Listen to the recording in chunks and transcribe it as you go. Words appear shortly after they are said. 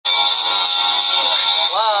You're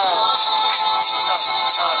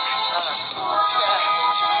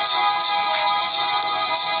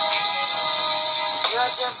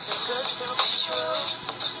just too good to be true.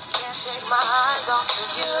 Can't take my eyes off of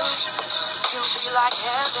you. You be like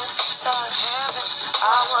heaven to touch.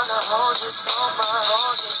 I wanna hold you so much.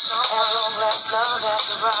 At long last, love has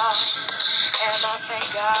arrived, and I thank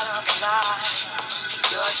God I'm alive.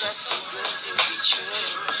 You're just too good to be true.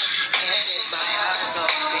 Can't take my eyes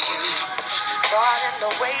off of you. Caught in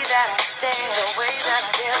the way that I stare,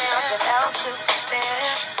 there's nothing else to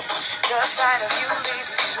compare. The sight of you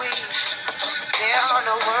leaves me weak. There are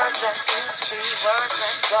no words left to speak. But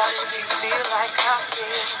if you feel like I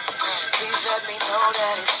feel, please let me know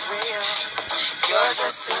that it's real. You're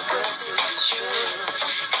just too good to be true.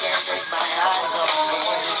 Can't take my eyes off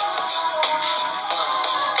you.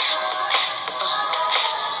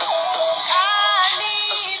 I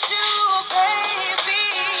need you, baby.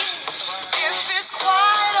 If it's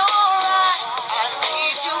quite alright, I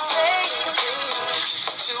need you, baby,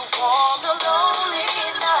 to warm the lonely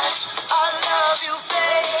night. I love you,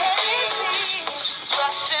 baby.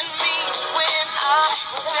 Trust in me when I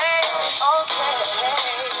say okay.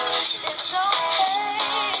 It's okay.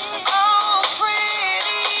 Oh,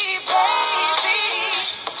 pretty baby,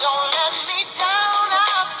 don't let me down,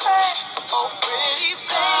 I pray. Oh, pretty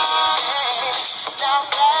baby, now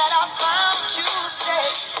that I found you, stay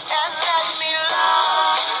and let me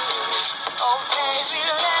love you. Oh, baby,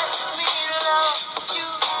 let me love you.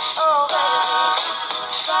 Oh, baby.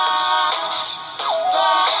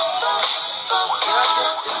 You're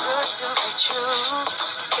just too good to be true.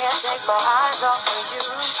 Can't take my eyes off of you.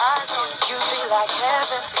 You be like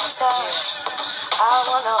heaven to touch. I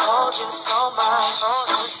wanna hold you so much.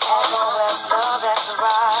 As long as love has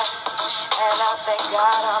arrived, and I thank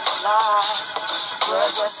God I'm alive.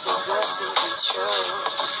 You're just too good to be true.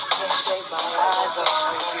 Can't take my eyes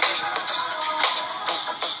off of you.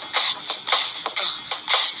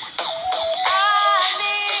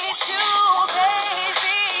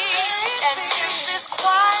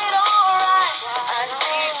 Quite alright. I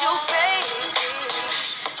need you, baby,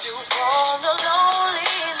 to warm the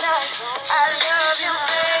lonely night. I love you,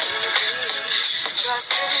 baby.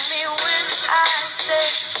 Trust in me when I say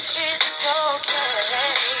it's okay.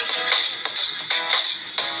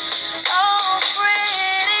 Oh,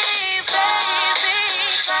 pretty baby,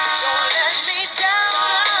 don't let me down,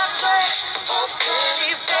 I pray. Oh,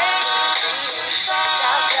 pretty baby,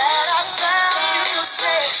 now that I found you,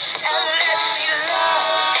 stay and let me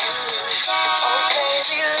love you. Oh,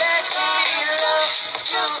 baby, let me love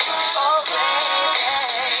you. Oh, baby,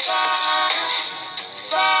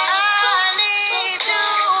 I need you,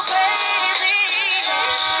 baby.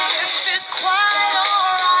 If it's quite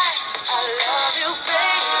alright, I love you,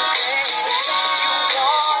 baby. You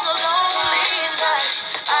warm the lonely night.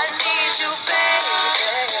 I need you, baby.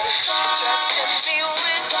 Trust in me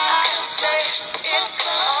when I say it's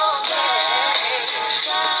okay.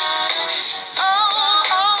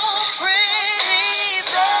 Oh, pretty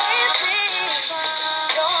baby,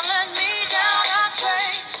 don't let me down, I pray.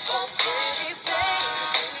 Oh, pretty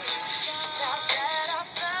baby, now that I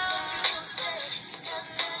found you, stay and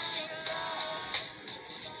let me love.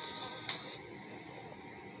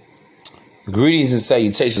 Greetings and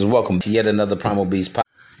salutations. Welcome to yet another Primal Beast podcast.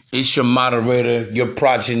 It's your moderator, your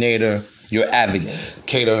progenitor, your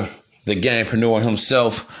advocator, the gamepreneur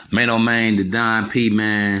himself, main on main, the Don P,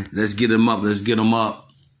 man. Let's get him up. Let's get him up.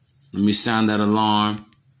 Let me sound that alarm.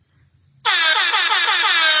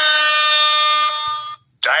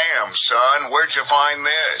 Damn, son, where'd you find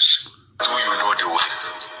this? Do you know the way?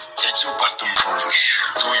 Did you got them bullshit?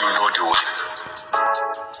 Do you know the way?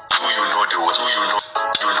 Do you know the way? Do you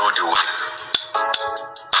know the way?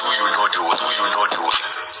 Do you know the way? Do you know the way?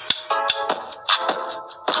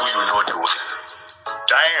 Do you know the way?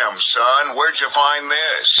 Damn, son, where'd you find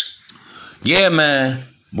this? Yeah, man.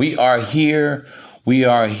 We are here. We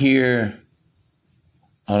are here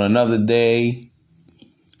on another day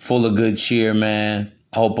full of good cheer, man.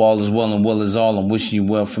 I hope all is well and well is all. I'm wishing you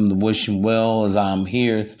well from the wishing well, as I'm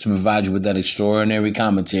here to provide you with that extraordinary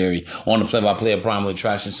commentary on the play-by-play of primal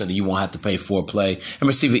attraction so that you won't have to pay for play and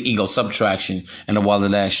receive the ego subtraction and the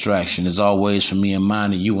wallet extraction. As always, for me and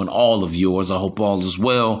mine and you and all of yours, I hope all is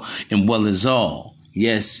well and well is all.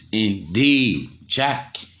 Yes, indeed.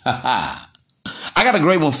 Jack. I got a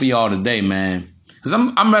great one for y'all today, man. Because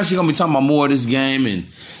I'm actually going to be talking about more of this game and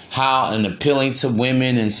how and appealing to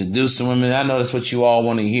women and seducing women. I know that's what you all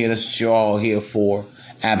want to hear. That's what you're all here for.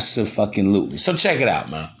 Abso-fucking-lutely. So check it out,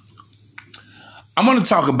 man. I'm going to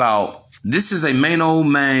talk about, this is a main old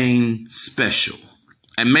main special.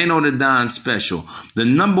 And Mano the Don special. The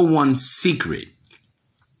number one secret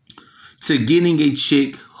to getting a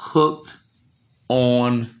chick hooked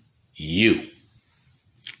on you.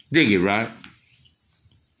 Dig it, right?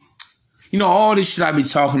 You know, all this shit I be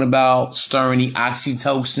talking about, stirring the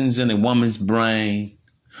oxytocins in a woman's brain,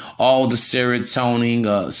 all the serotonin,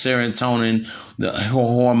 the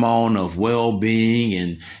hormone of well-being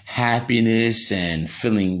and happiness and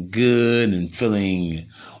feeling good and feeling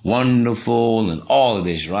wonderful and all of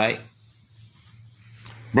this, right?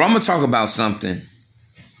 Bro, I'm going to talk about something.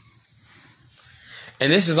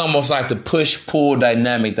 And this is almost like the push-pull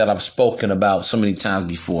dynamic that I've spoken about so many times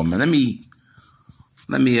before, man. Let me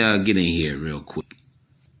get in here real quick.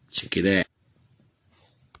 Check it out.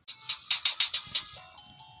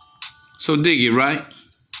 So dig it, right?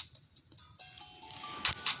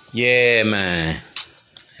 Yeah, man.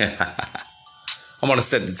 I'm going to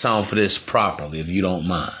set the tone for this properly, if you don't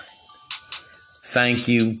mind. Thank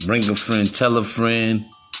you. Bring a friend, tell a friend.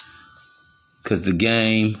 Because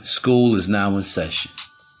school is now in session.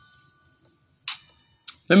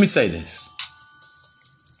 Let me say this.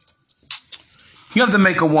 You have to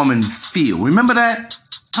make a woman feel. Remember that?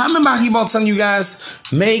 I remember I keep on telling you guys,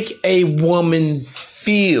 make a woman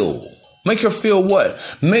feel. Make her feel what?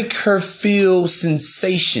 Make her feel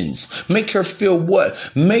sensations. Make her feel what?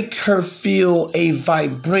 Make her feel a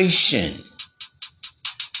vibration.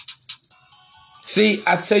 See,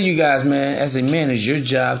 I tell you guys, man, as a man, it's your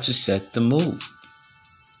job to set the mood.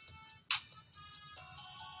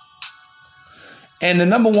 And the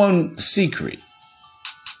number one secret,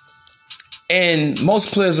 and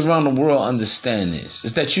most players around the world understand this,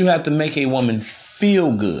 is that you have to make a woman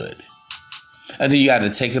feel good. And then you got to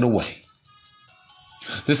take it away.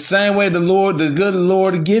 The same way the good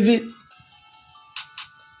Lord give it,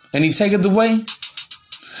 and he take it away,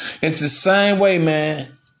 it's the same way, man.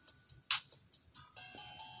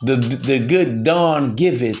 The good Don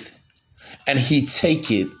giveth, and he take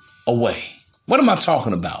it away. What am I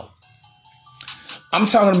talking about? I'm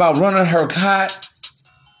talking about running her hot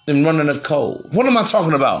and running her cold. What am I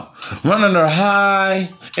talking about? Running her high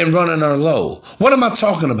and running her low. What am I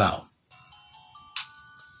talking about?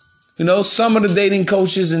 You know, some of the dating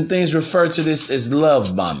coaches and things refer to this as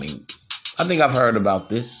love bombing. I think I've heard about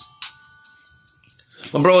this.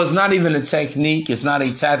 But bro, it's not even a technique. It's not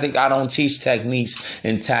a tactic. I don't teach techniques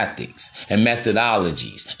and tactics and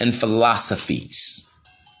methodologies and philosophies.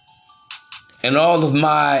 And all of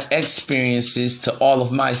my experiences to all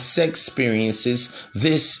of my sex experiences,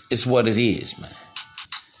 this is what it is, man.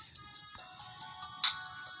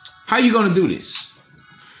 How you going to do this?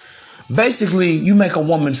 Basically, you make a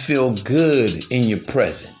woman feel good in your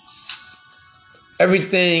presence.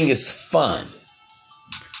 Everything is fun.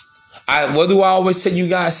 What do I always say, you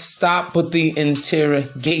guys? Stop with the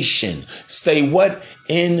interrogation. Stay what?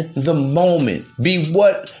 In the moment. Be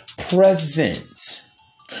what? Present.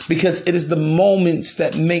 Because it is the moments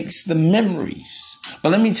that makes the memories.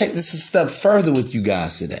 But let me take this a step further with you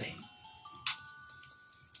guys today.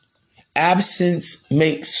 Absence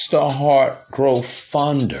makes the heart grow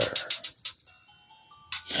fonder.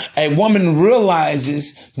 A woman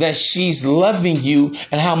realizes that she's loving you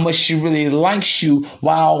and how much she really likes you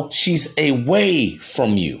while she's away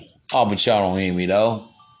from you. Oh, but y'all don't hear me though.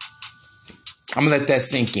 I'm gonna let that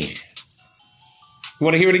sink in. You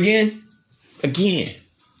want to hear it again? Again.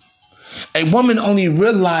 A woman only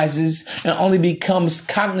realizes and only becomes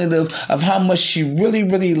cognitive of how much she really,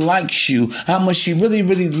 really likes you, how much she really,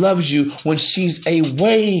 really loves you when she's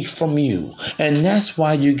away from you. And that's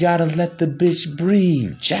why you gotta let the bitch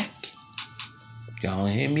breathe, Jack. Y'all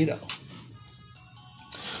don't hear me though.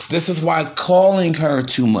 This is why calling her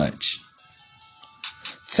too much,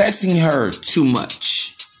 texting her too much,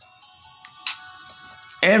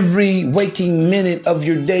 every waking minute of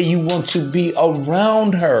your day, you want to be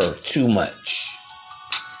around her too much.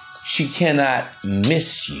 She cannot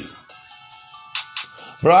miss you.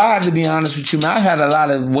 Bro, I have to be honest with you, man. I've had a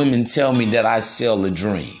lot of women tell me that I sell a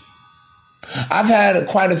dream. I've had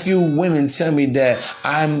quite a few women tell me that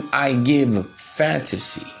I give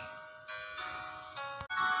fantasy.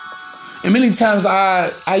 And many times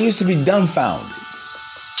I used to be dumbfounded,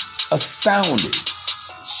 astounded,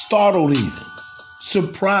 startled even.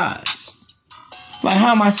 Surprised. Like,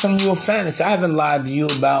 how am I selling you a fantasy? I haven't lied to you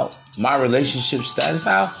about my relationship status.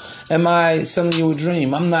 How am I selling you a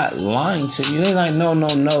dream? I'm not lying to you. They're like, no.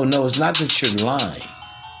 It's not that you're lying.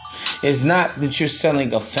 It's not that you're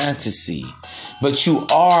selling a fantasy. But you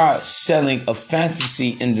are selling a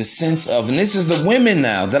fantasy in the sense of, and this is the women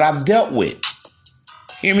now that I've dealt with.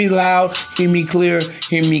 Hear me loud, hear me clear,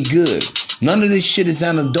 hear me good. None of this shit is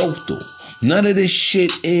anecdotal. None of this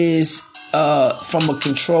shit is from a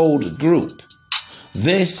controlled group.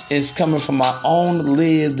 This is coming from my own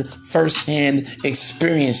lived firsthand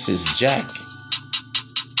experiences, Jack.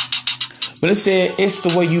 But it said it's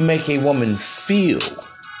the way you make a woman feel.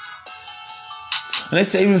 And they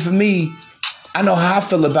say, even for me, I know how I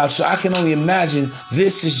feel about you. I can only imagine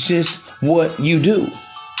this is just what you do.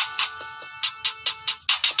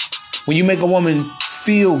 When you make a woman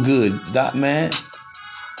feel good, Doc Man,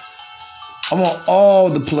 I want all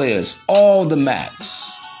the players, all the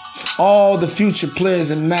Macs, all the future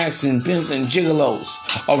players and Macs and pimps and gigolos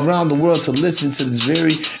around the world to listen to this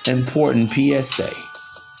very important PSA,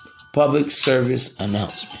 public service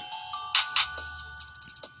announcement,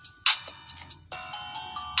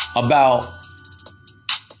 about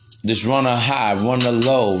this runner high, runner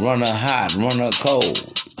low, runner hot, runner cold,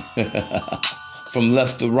 from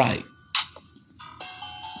left to right.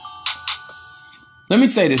 Let me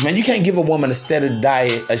say this, man. You can't give a woman a steady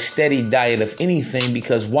diet of anything,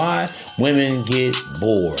 because why? Women get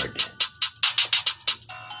bored.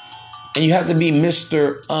 And you have to be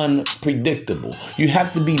Mr. Unpredictable. You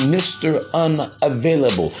have to be Mr.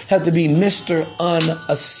 Unavailable. You have to be Mr.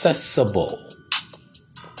 Unaccessible.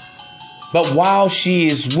 But while she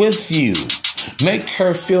is with you, make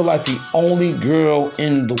her feel like the only girl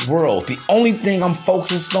in the world. The only thing I'm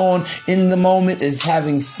focused on in the moment is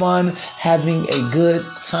having fun, having a good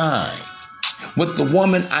time. With the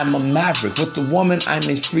woman, I'm a maverick. With the woman, I'm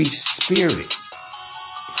a free spirit.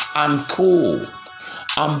 I'm cool.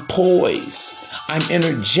 I'm poised. I'm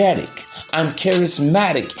energetic. I'm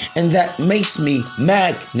charismatic. And that makes me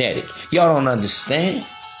magnetic. Y'all don't understand?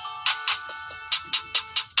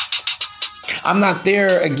 I'm not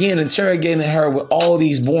there again interrogating her with all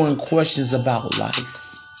these boring questions about life.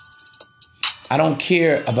 I don't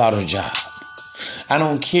care about her job. I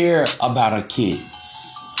don't care about her kids.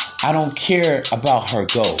 I don't care about her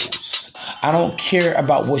goals. I don't care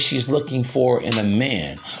about what she's looking for in a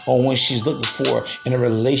man or what she's looking for in a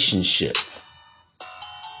relationship.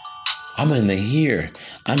 I'm in the here.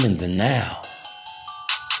 I'm in the now.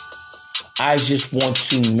 I just want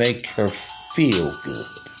to make her feel good.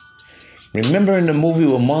 Remember in the movie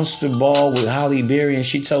with Monster Ball with Halle Berry, and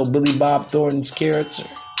she told Billy Bob Thornton's character,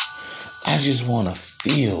 I just want to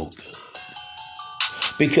feel good.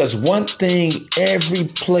 Because one thing every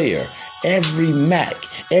player, every Mac,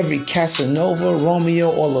 every Casanova, Romeo,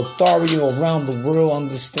 or Lothario around the world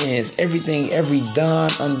understands, everything every Don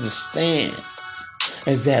understands,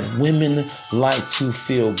 is that women like to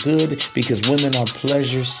feel good because women are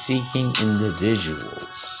pleasure-seeking individuals.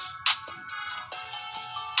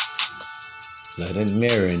 Let it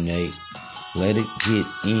marinate. Let it get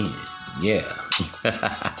in. Yeah.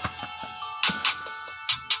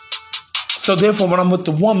 So therefore, when I'm with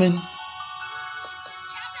the woman,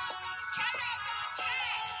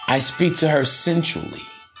 I speak to her sensually.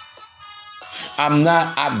 I'm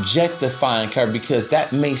not objectifying her, because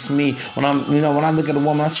that makes me, when I look at a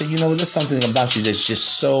woman, I say, there's something about you that's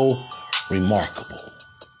just so remarkable.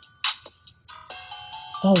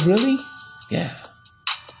 Oh, really? Yeah.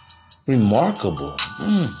 Remarkable.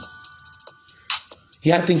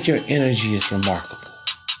 Yeah, I think your energy is remarkable.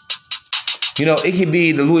 It could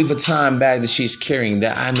be the Louis Vuitton bag that she's carrying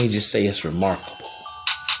that I may just say is remarkable.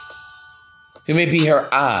 It may be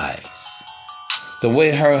her eyes, the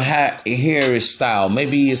way her hair is styled.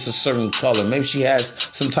 Maybe it's a certain color. Maybe she has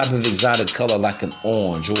some type of exotic color like an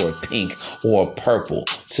orange or a pink or a purple.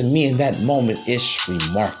 To me, in that moment, it's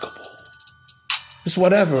remarkable. It's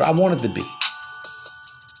whatever I want it to be.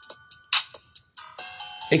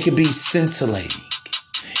 It could be scintillating.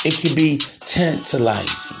 It can be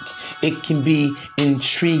tantalizing. It can be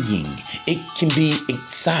intriguing. It can be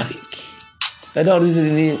exotic. It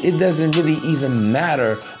doesn't really even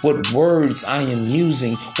matter what words I am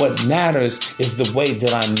using. What matters is the way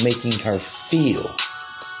that I'm making her feel.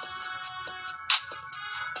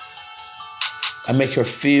 I make her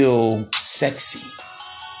feel sexy.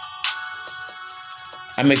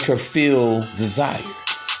 I make her feel desired.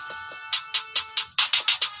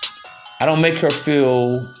 I don't make her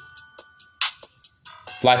feel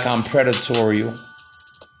like I'm predatory.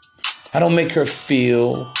 I don't make her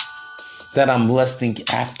feel that I'm lusting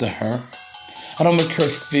after her. I don't make her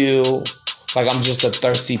feel like I'm just a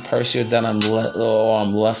thirsty person, that I'm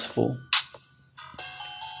lustful.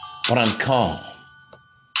 But I'm calm.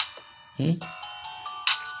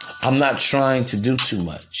 I'm not trying to do too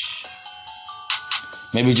much.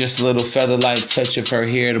 Maybe just a little feather-like touch of her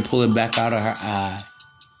hair to pull it back out of her eye.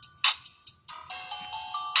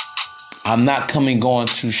 I'm not coming on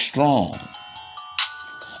too strong.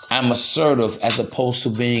 I'm assertive as opposed to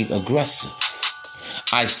being aggressive.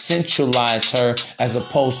 I centralize her as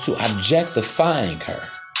opposed to objectifying her.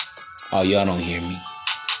 Oh, y'all don't hear me.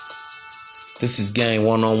 This is game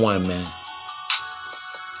one-on-one, man.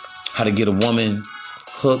 How to get a woman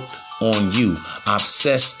hooked on you,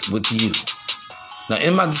 obsessed with you. Now,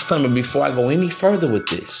 in my disclaimer, before I go any further with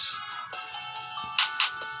this,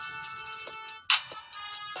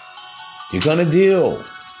 you're gonna deal.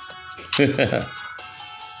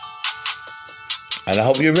 And I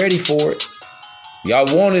hope you're ready for it. Y'all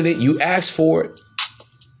wanted it, you asked for it.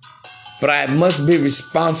 But I must be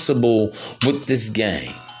responsible with this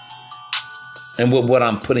game and with what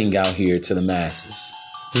I'm putting out here to the masses.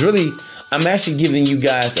 It's really, I'm actually giving you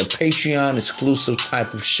guys a Patreon exclusive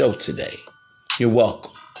type of show today. You're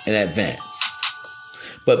welcome in advance.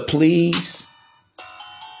 But please,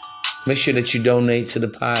 make sure that you donate to the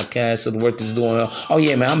podcast so the work is doing. Oh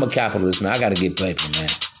yeah, man, I'm a capitalist, man. I got to get paper, man.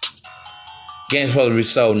 Game's supposed to be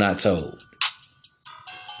sold, not told.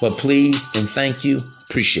 But please and thank you.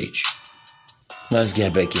 Appreciate you. Let's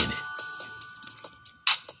get back in it.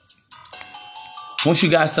 I want you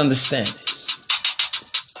guys to understand this.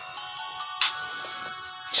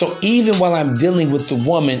 So even while I'm dealing with the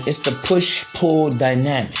woman, it's the push-pull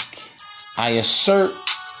dynamic. I assert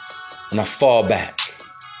and I fall back.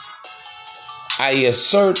 I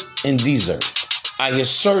assert and desert. I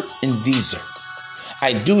assert and desert.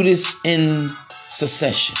 I do this in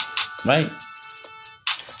succession, right?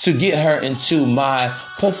 To get her into my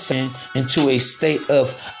possession, into a state of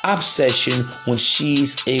obsession when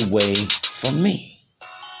she's away from me.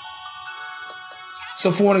 So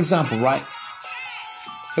for an example, right?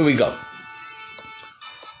 Here we go.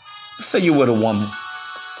 Let's say you're with a woman.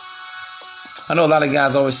 I know a lot of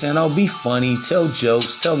guys always saying, oh, be funny, tell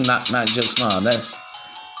jokes, tell not jokes. No, that's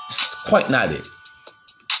quite not it.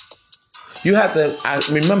 You have to,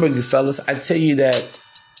 remember you fellas, I tell you that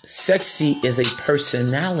sexy is a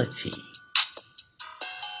personality.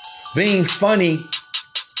 Being funny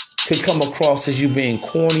could come across as you being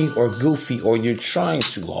corny or goofy or you're trying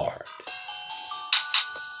too hard.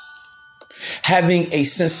 Having a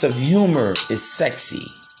sense of humor is sexy.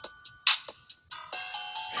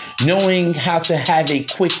 Knowing how to have a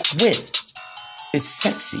quick wit is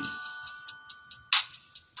sexy.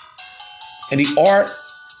 And the art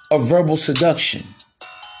of verbal seduction.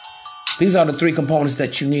 These are the three components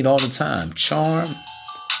that you need all the time. Charm,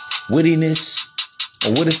 wittiness,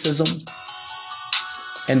 or witticism,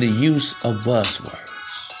 and the use of buzzwords.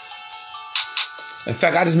 In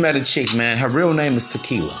fact, I just met a chick, man. Her real name is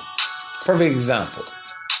Tequila. Perfect example.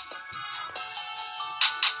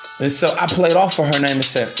 And so I played off for her name and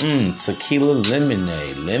said, tequila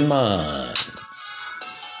lemonade, lemons.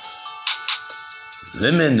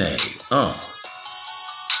 Lemonade,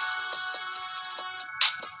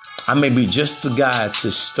 I may be just the guy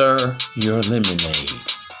to stir your lemonade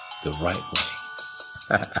the right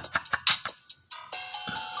way.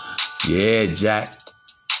 Yeah, Jack.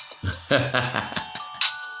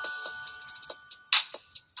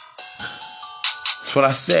 That's what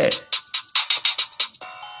I said.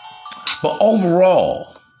 But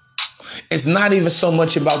overall, it's not even so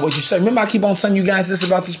much about what you say. Remember, I keep on telling you guys this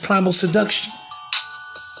about this primal seduction.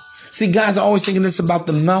 See, guys are always thinking it's about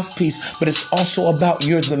the mouthpiece, but it's also about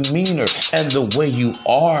your demeanor and the way you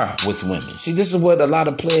are with women. See, this is what a lot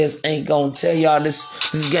of players ain't gonna tell y'all.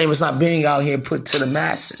 This game is not being out here put to the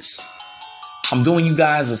masses. I'm doing you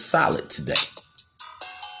guys a solid today.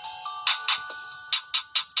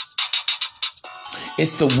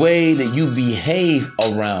 It's the way that you behave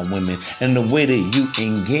around women and the way that you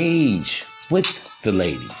engage with the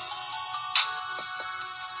ladies.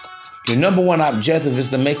 Your number one objective is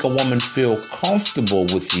to make a woman feel comfortable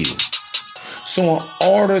with you. So in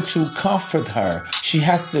order to comfort her, she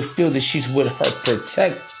has to feel that she's with her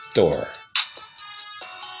protector.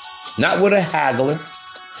 Not with a haggler,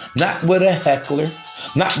 not with a heckler,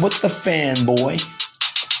 not with the fanboy,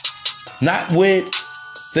 not with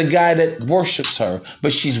the guy that worships her,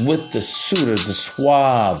 but she's with the suitor, the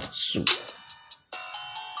suave suitor.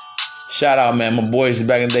 Shout out, man. My boys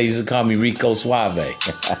back in the day used to call me Rico Suave.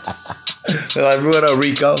 They're like, what up,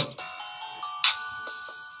 Rico? I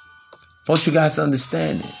want you guys to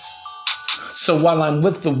understand this. So while I'm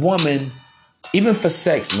with the woman, even for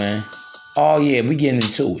sex, man, oh yeah, we getting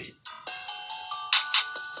into it.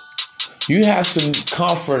 You have to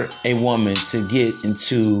comfort a woman to get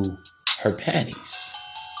into her panties,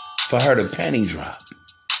 for her to panty drop.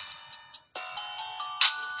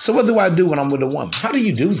 So what do I do when I'm with a woman? How do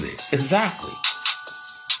you do this? Exactly.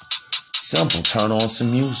 Simple. Turn on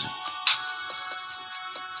some music.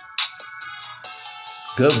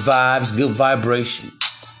 Good vibes, good vibrations.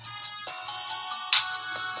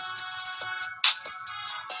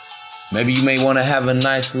 Maybe you may want to have a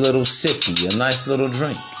nice little sippy, a nice little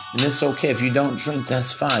drink. And it's okay. If you don't drink,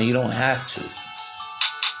 that's fine. You don't have to.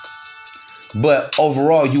 But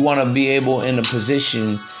overall, you want to be able in a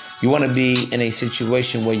position, you want to be in a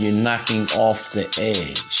situation where you're knocking off the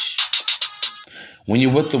edge. When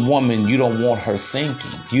you're with the woman, you don't want her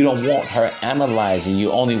thinking. You don't want her analyzing.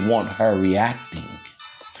 You only want her reacting.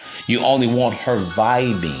 You only want her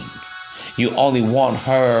vibing. You only want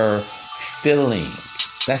her feeling.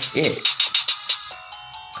 That's it.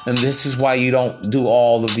 And this is why you don't do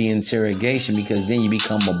all of the interrogation, because then you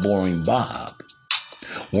become a boring Bob.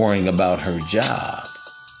 Worrying about her job.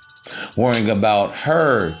 Worrying about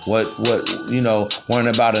her, worrying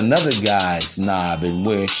about another guy's knob and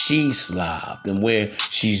where she slobbed and where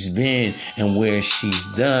she's been and where she's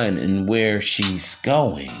done and where she's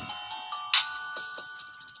going.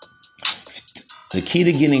 The key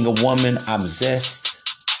to getting a woman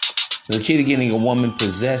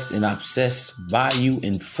possessed and obsessed by you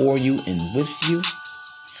and for you and with you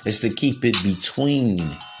is to keep it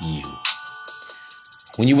between you.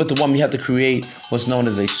 When you're with the woman, you have to create what's known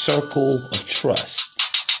as a circle of trust.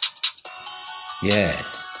 Yeah.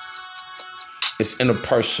 It's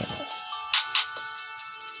interpersonal.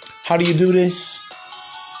 How do you do this?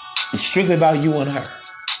 It's strictly about you and her.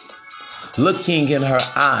 Looking in her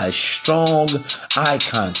eyes, strong eye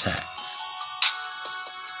contact.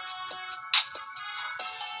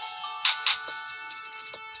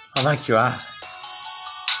 I like your eyes.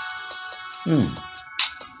 You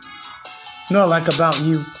know what I like about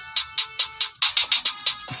you?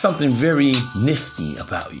 Something very nifty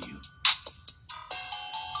about you.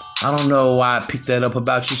 I don't know why I picked that up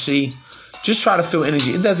about you. See, just try to feel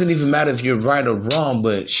energy. It doesn't even matter if you're right or wrong,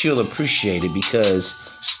 but she'll appreciate it because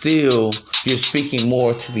still you're speaking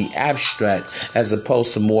more to the abstract as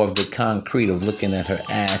opposed to more of the concrete of looking at her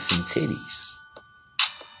ass and titties.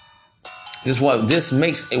 This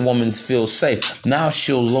makes a woman feel safe. Now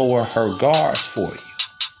she'll lower her guards for you.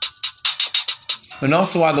 And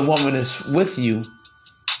also while the woman is with you,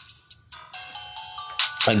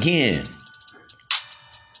 again,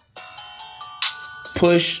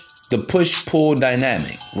 push-pull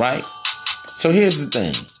dynamic, right? So here's the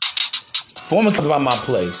thing. If a woman comes by my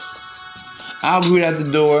place, I'll greet at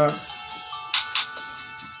the door,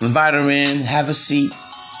 invite her in, have a seat,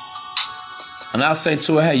 and I'll say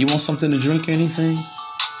to her, hey, you want something to drink or anything?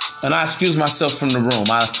 And I excuse myself from the room.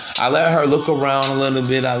 I let her look around a little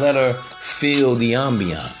bit. I let her feel the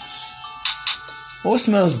ambiance. Oh, it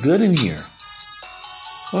smells good in here.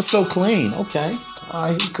 Oh, it's so clean. Okay. All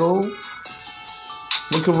right, cool.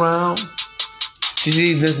 Look around. She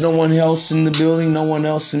sees there's no one else in the building, no one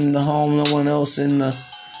else in the home, no one else in the,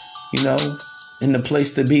 in the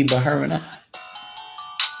place to be but her and I.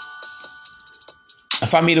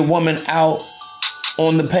 If I meet a woman out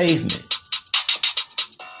on the pavement,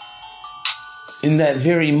 in that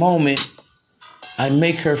very moment, I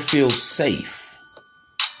make her feel safe.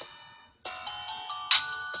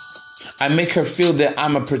 I make her feel that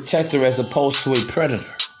I'm a protector as opposed to a predator.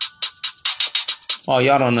 Oh,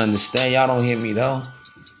 y'all don't understand. Y'all don't hear me, though.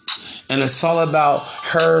 And it's all about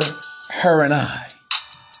her and I.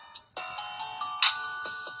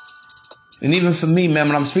 And even for me, man,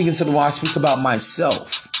 when I'm speaking to the woman, I speak about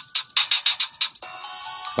myself.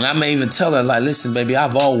 And I may even tell her, like, listen, baby,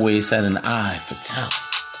 I've always had an eye for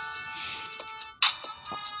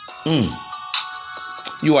talent.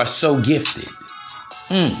 You are so gifted.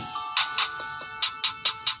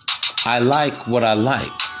 I like what I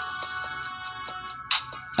like.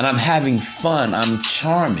 And I'm having fun. I'm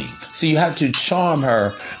charming. So you have to charm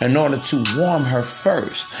her in order to warm her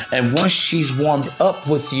first. And once she's warmed up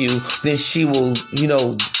with you, then she will,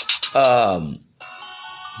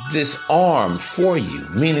 disarm for you.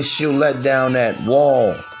 Meaning she'll let down that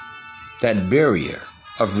wall, that barrier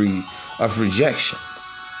of rejection.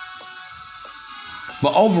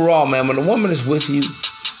 But overall, man, when a woman is with you,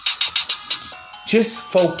 just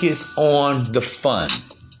focus on the fun.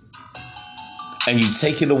 And you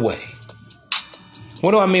take it away.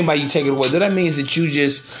 What do I mean by you take it away? That means that you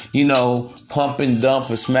just, pump and dump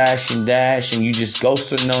or smash and dash and you just ghost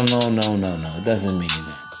her. No. It doesn't mean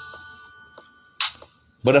that.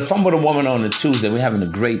 But if I'm with a woman on a Tuesday, we're having a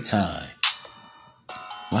great time.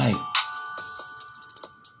 Right?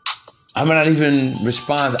 I may not even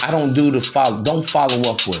respond. I don't don't follow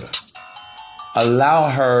up with her. Allow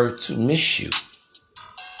her to miss you.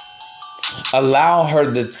 Allow her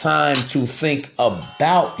the time to think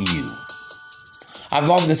about you. I've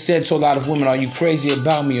often said to a lot of women, are you crazy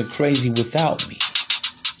about me or crazy without me?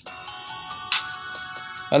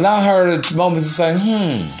 Allow her the moment to say,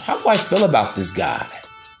 how do I feel about this guy?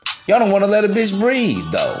 Y'all don't want to let a bitch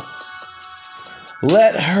breathe, though.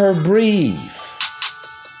 Let her breathe.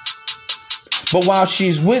 But while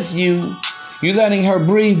she's with you, you're letting her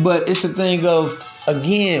breathe, but it's a thing of,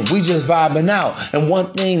 again, we just vibing out. And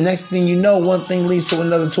next thing you know, one thing leads to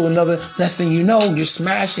another, to another. Next thing you know, you're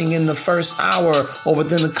smashing in the first hour or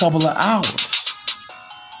within a couple of hours.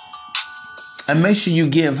 And make sure you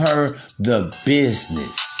give her the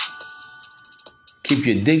business. Keep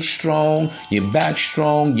your dick strong, your back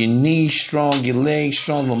strong, your knees strong, your legs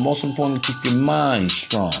strong, but most importantly, keep your mind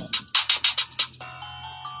strong.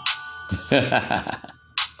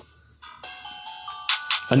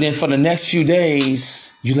 And then for the next few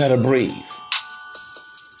days, you let her breathe.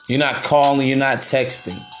 You're not calling, you're not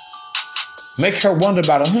texting. Make her wonder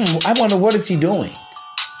about it. I wonder, what is he doing?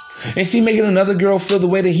 Is he making another girl feel the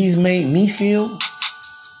way that he's made me feel?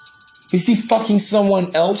 Is he fucking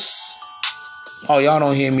someone else? Oh, y'all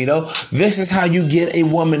don't hear me though. This is how you get a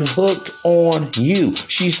woman hooked on you.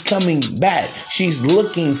 She's coming back. She's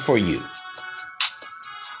looking for you.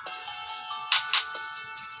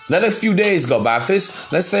 Let a few days go by.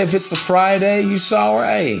 Let's say if it's a Friday, you saw her,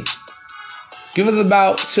 hey, give it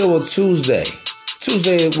about till a Tuesday.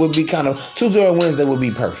 Tuesday or Wednesday would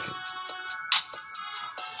be perfect.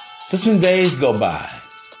 Just some days go by.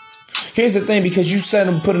 Here's the thing, because you said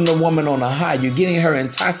I'm putting a woman on a high, you're getting her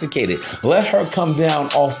intoxicated. Let her come down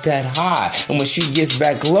off that high. And when she gets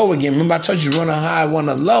back low again, remember I told you run a high, run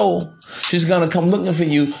a low. She's going to come looking for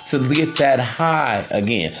you to get that high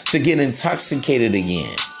again, to get intoxicated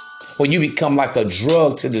again. Well, you become like a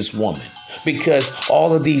drug to this woman, because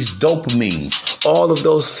all of these dopamines, all of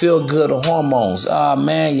those feel-good hormones,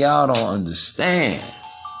 man, y'all don't understand.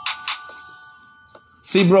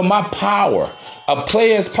 See, bro, my power, a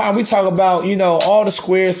player's power. We talk about, all the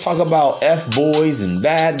squares talk about F-boys and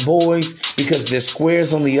bad boys because there's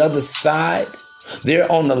squares on the other side.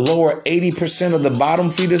 They're on the lower 80% of the bottom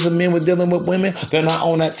feeders of men with dealing with women. They're not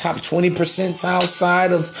on that top 20 percentile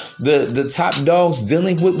side of the top dogs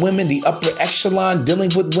dealing with women, the upper echelon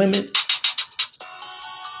dealing with women.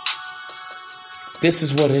 This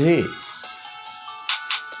is what it is.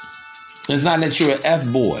 It's not that you're an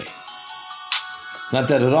F-boy. Not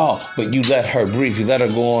that at all, but you let her breathe. You let her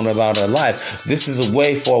go on about her life. This is a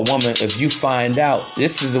way for a woman, if you find out,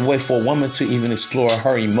 this is a way for a woman to even explore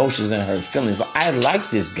her emotions and her feelings. I like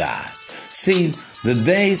this guy. See, the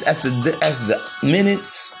days, as the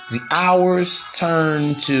minutes, the hours turn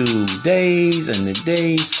to days, and the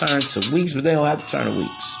days turn to weeks, but they don't have to turn to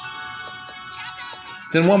weeks.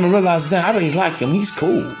 Then the woman realizes, damn, I really like him. He's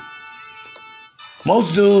cool.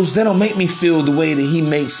 Most dudes, they don't make me feel the way that he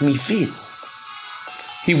makes me feel.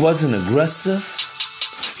 He wasn't aggressive.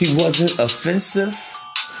 He wasn't offensive.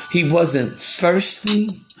 He wasn't thirsty.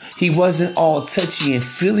 He wasn't all touchy and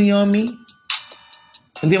feely on me.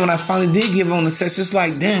 And then when I finally did give him the sex, it's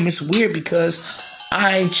like, damn, it's weird because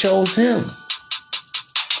I chose him.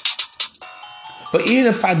 But even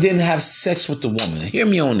if I didn't have sex with the woman, hear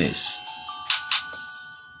me on this.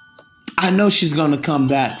 I know she's going to come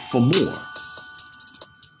back for more.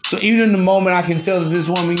 So even in the moment, I can tell that this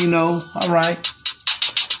woman, all right,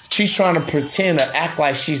 she's trying to pretend or act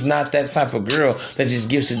like she's not that type of girl that just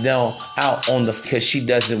gives it down out on because she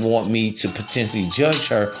doesn't want me to potentially judge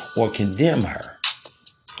her or condemn her.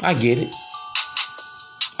 I get it.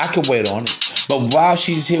 I can wait on it. But while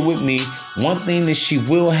she's here with me, one thing that she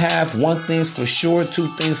will have, one thing's for sure, two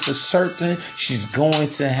things for certain, she's going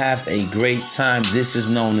to have a great time. This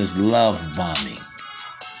is known as love bombing.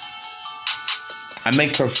 I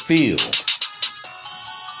make her feel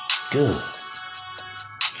good.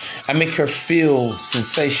 I make her feel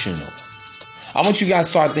sensational. I want you guys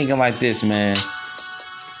to start thinking like this, man.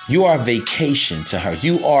 You are a vacation to her.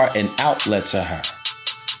 You are an outlet to her.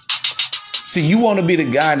 See, you want to be the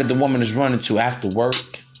guy that the woman is running to after work,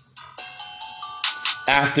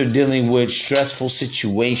 after dealing with stressful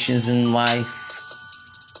situations in life.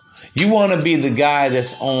 You want to be the guy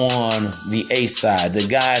that's on the A side, the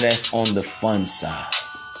guy that's on the fun side.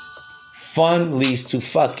 Fun leads to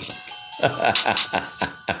fucking.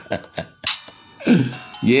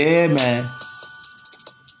 Yeah, man.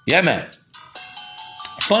 Yeah, man.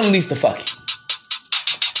 Fun leads to fucking.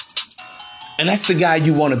 And that's the guy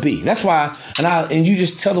you want to be. That's why, and you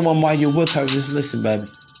just tell the one while you're with her, just listen, baby.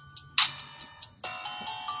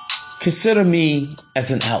 Consider me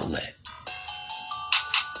as an outlet.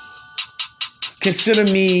 Consider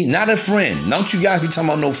me not a friend. Don't you guys be talking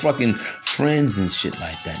about no fucking friends and shit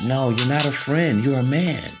like that. No, you're not a friend. You're a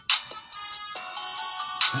man.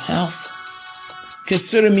 Alpha.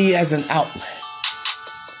 Consider me as an outlet.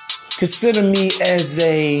 Consider me as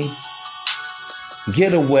a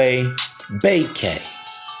getaway vacay.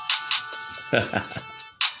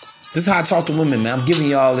 This is how I talk to women, man. I'm giving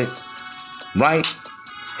y'all it right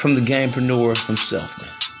from the gamepreneur himself, man.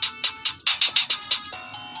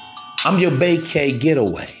 I'm your vacay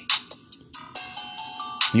getaway.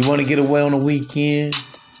 You want to get away on a weekend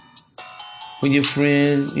with your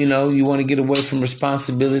friend, you know, you want to get away from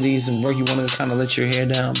responsibilities and work, you want to kind of let your hair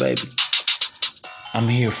down, baby. I'm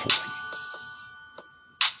here for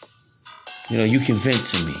you. You know, you can vent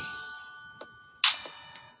to me.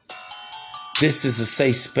 This is a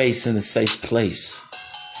safe space and a safe place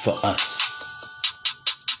for us.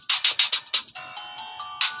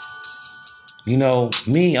 You know,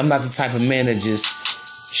 me, I'm not the type of man that just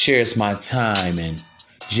shares my time and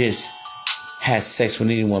just has sex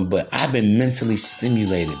with anyone, but I've been mentally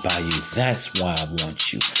stimulated by you. That's why I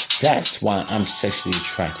want you. That's why I'm sexually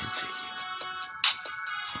attracted to you.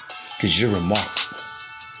 Because you're remarkable.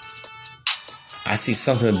 I see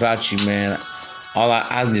something about you, man.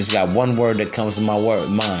 I just got one word that comes to my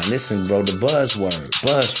mind. Listen, bro, the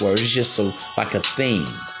buzzword is just like a theme.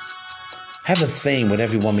 Have a theme with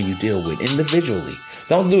every woman you deal with individually.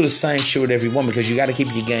 Don't do the same shit with every woman because you got to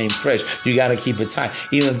keep your game fresh. You got to keep it tight.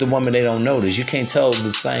 Even if the woman, they don't notice. You can't tell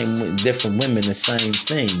the same different women the same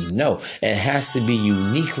thing. No, it has to be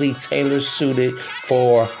uniquely tailor-suited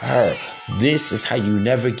for her. This is how you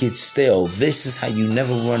never get stale. This is how you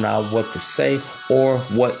never run out what to say or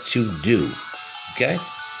what to do. Okay?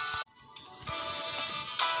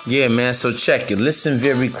 Yeah, man, so check it. Listen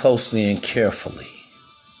very closely and carefully.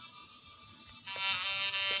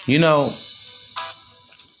 You know,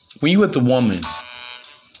 when you with the woman,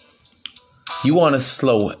 you want to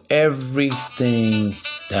slow everything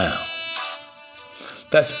down.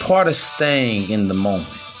 That's part of staying in the moment.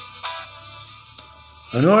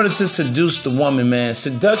 In order to seduce the woman, man,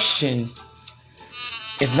 seduction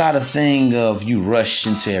is not a thing of you rush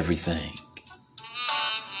into everything.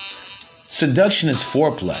 Seduction is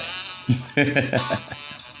foreplay.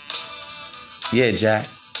 Yeah, Jack.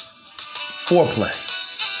 Foreplay.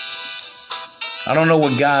 I don't know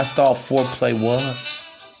what guys thought foreplay was,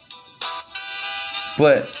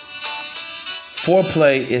 but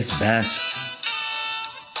foreplay is banter.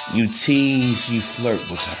 You tease, you flirt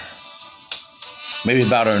with her. Maybe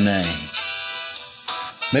about her name.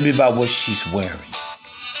 Maybe about what she's wearing.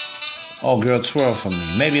 Oh, girl, twirl for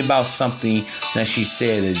me. Maybe about something that she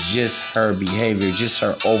said is just her behavior, just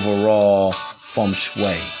her overall feng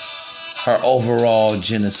shui, her overall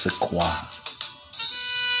je ne sais quoi.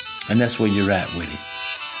 And that's where you're at with it.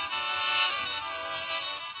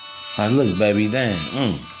 Like, look, baby,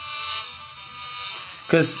 damn.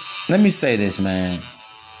 Because, let me say this, man.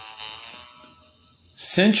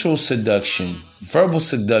 Sensual seduction, verbal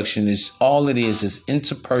seduction is all it is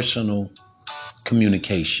interpersonal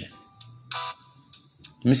communication.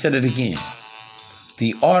 Let me say that again.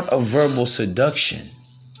 The art of verbal seduction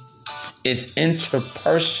is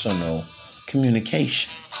interpersonal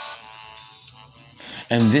communication.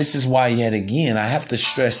 And this is why, yet again, I have to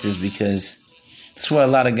stress this because that's where a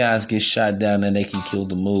lot of guys get shot down and they can kill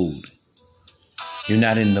the mood. You're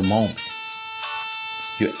not in the moment.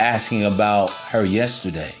 You're asking about her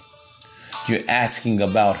yesterday. You're asking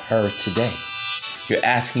about her today. You're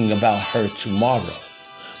asking about her tomorrow.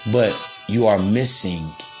 But you are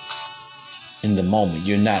missing in the moment.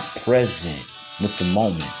 You're not present with the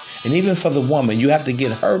moment. And even for the woman, you have to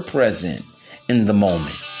get her present in the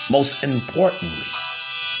moment. Most importantly.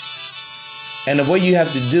 And the way you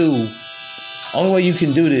have to do, only way you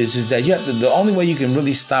can do this is that the only way you can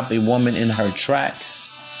really stop a woman in her tracks.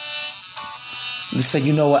 Let's say,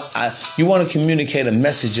 you know what, you want to communicate a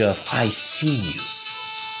message of, I see you.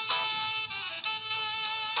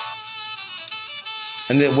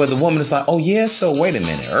 And then where the woman is like, oh yeah, so wait a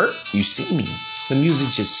minute, you see me. The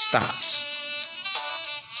music just stops.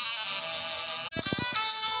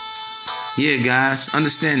 Yeah, guys,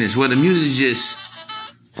 understand this. Where the music just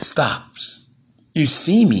stops. You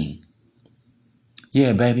see me.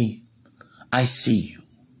 Yeah, baby, I see you.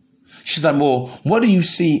 She's like, well, what do you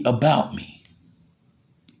see about me?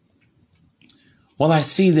 Well, I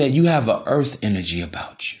see that you have an earth energy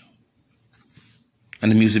about you.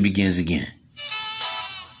 And the music begins again.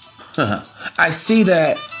 I see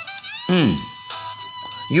that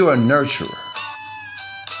you're a nurturer.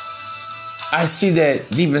 I see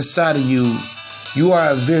that deep inside of you, you are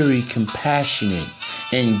a very compassionate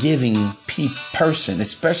and giving person,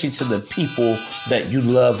 especially to the people that you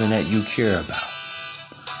love and that you care about.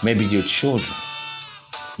 Maybe your children,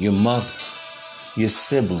 your mother, your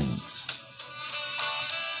siblings,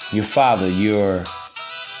 your father, your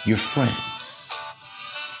friends.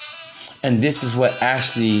 And this is what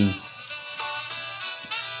actually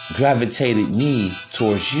gravitated me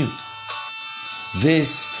towards you.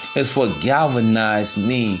 This It's what galvanized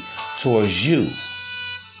me towards you.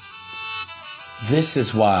 This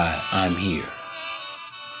is why I'm here.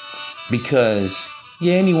 Because,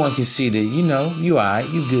 yeah, anyone can see that, you all right,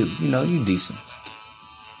 you good, you decent.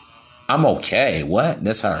 I'm okay. What?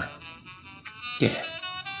 That's her. Yeah.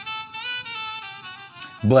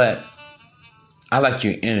 But I like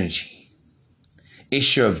your energy.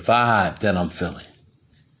 It's your vibe that I'm feeling.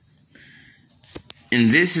 And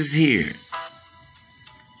this is here.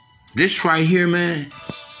 This right here, man,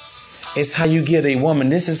 is how you get a woman.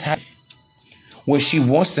 This is how, when she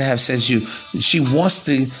wants to have sex, she wants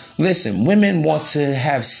to, listen, women want to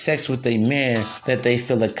have sex with a man that they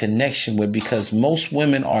feel a connection with, because most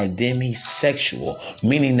women are demisexual,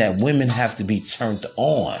 meaning that women have to be turned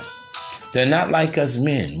on. They're not like us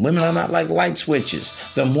men. Women are not like light switches.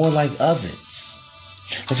 They're more like ovens.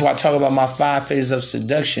 That's why I talk about my 5 phases of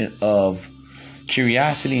seduction of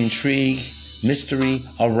curiosity, intrigue, mystery,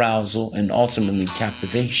 arousal, and ultimately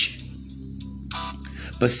captivation.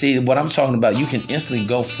 But see, what I'm talking about, you can instantly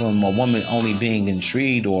go from a woman only being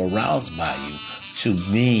intrigued or aroused by you to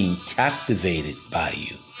being captivated by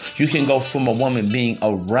you. You can go from a woman being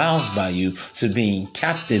aroused by you to being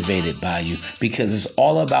captivated by you, because it's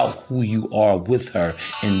all about who you are with her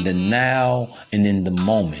in the now and in the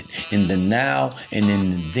moment, in the now and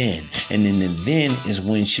in the then. And in the then is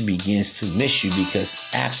when she begins to miss you, because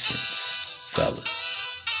absence, fellas,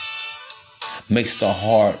 makes the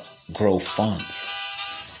heart grow fonder.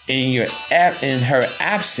 In your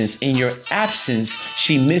absence,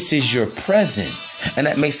 she misses your presence, and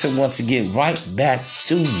that makes her want to get right back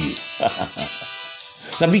to you.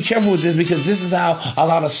 Now be careful with this, because this is how a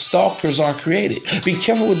lot of stalkers are created. Be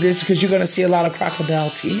careful with this, because you're going to see a lot of crocodile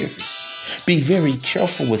tears. Be very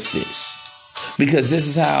careful with this, because this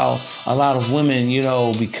is how a lot of women,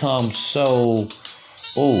 become so,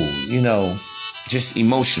 just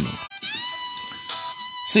emotional.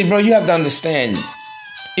 See, bro, you have to understand.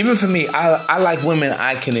 Even for me, I like women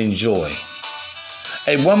I can enjoy.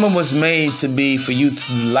 A woman was made to be for you to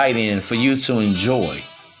delight in, for you to enjoy.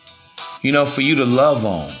 For you to love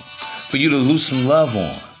on, for you to lose some love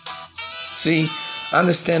on. See, I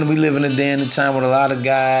understand we live in a day and a time where a lot of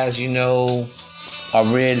guys, are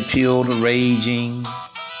red-pilled, raging,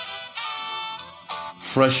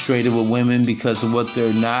 frustrated with women because of what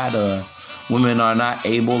they're not, or women are not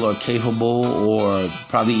able or capable or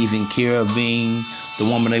probably even care of being the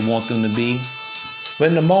woman they want them to be. But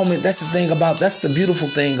in the moment, that's the beautiful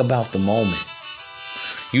thing about the moment.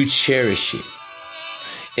 You cherish it.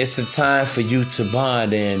 It's a time for you to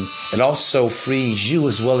bond, and it also frees you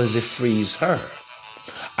as well as it frees her.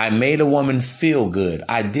 I made a woman feel good.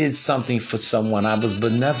 I did something for someone. I was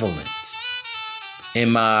benevolent in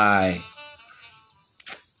my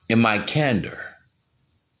candor.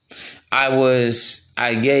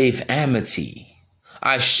 I gave amity.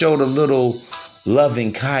 I showed a little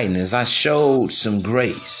loving kindness. I showed some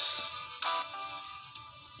grace.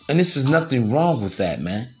 And this is nothing wrong with that,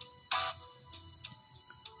 man.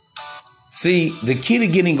 See, the key to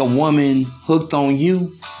getting a woman hooked on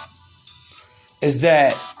you is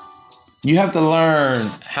that you have to learn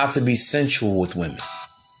how to be sensual with women.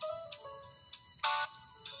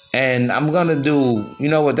 And I'm going to do,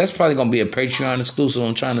 that's probably going to be a Patreon exclusive.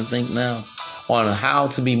 I'm trying to think now on how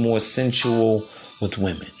to be more sensual with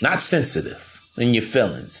women. Not sensitive in your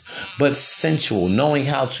feelings, but sensual. Knowing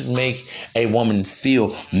how to make a woman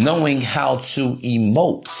feel. Knowing how to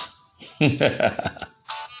emote.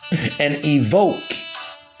 And evoke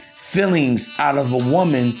feelings out of a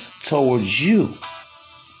woman towards you.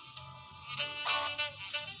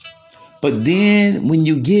 But then when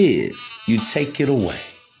you give, you take it away.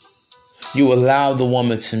 You allow the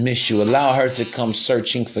woman to miss you. Allow her to come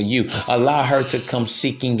searching for you. Allow her to come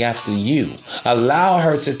seeking after you. Allow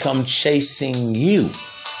her to come chasing you.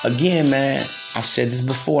 Again, man, I've said this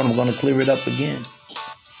before and I'm going to clear it up again.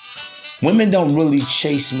 Women don't really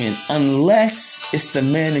chase men unless it's the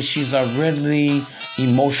man that she's already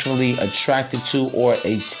emotionally attracted to or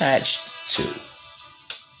attached to.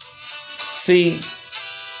 See,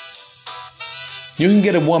 you can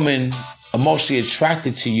get a woman emotionally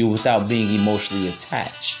attracted to you without being emotionally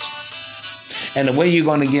attached. And the way you're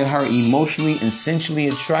going to get her emotionally and sensually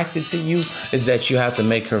attracted to you is that you have to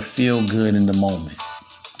make her feel good in the moment.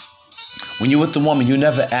 When you're with the woman, you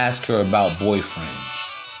never ask her about boyfriends.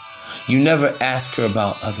 You never ask her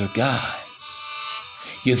about other guys.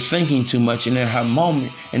 You're thinking too much, and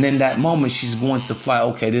in that moment, she's going to fly,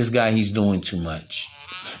 okay, this guy, he's doing too much.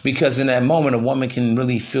 Because in that moment, a woman can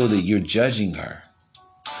really feel that you're judging her.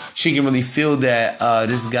 She can really feel that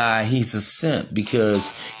this guy, he's a simp because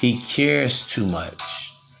he cares too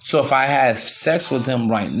much. So if I have sex with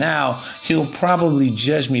him right now, he'll probably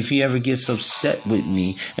judge me if he ever gets upset with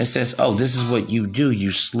me and says, oh, this is what you do. You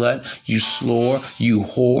slut, you slore, you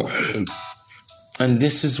whore. And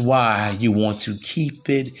this is why you want to keep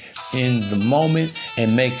it in the moment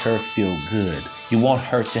and make her feel good. You want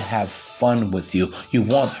her to have fun with you. You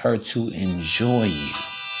want her to enjoy you.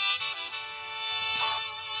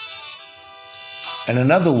 And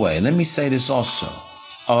another way, let me say this also.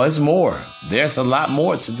 Oh, it's more. There's a lot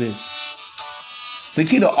more to this. The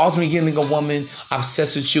key to ultimately getting a woman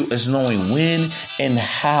obsessed with you is knowing when and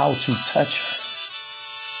how to touch her.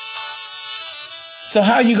 So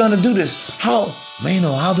how are you going to do this? How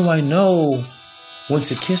do I know when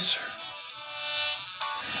to kiss her?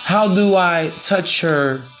 How do I touch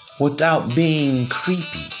her without being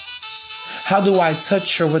creepy? How do I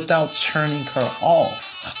touch her without turning her off?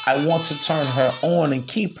 I want to turn her on and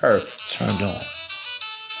keep her turned on.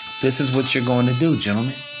 This is what you're going to do,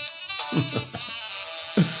 gentlemen.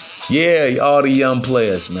 Yeah, all the young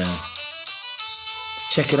players, man.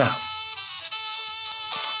 Check it out.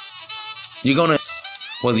 You're going to,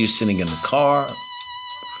 whether you're sitting in the car,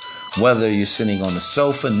 whether you're sitting on the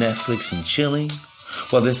sofa, Netflix and chilling,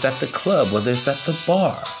 whether it's at the club, whether it's at the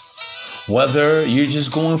bar, whether you're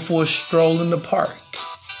just going for a stroll in the park,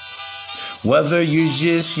 whether you're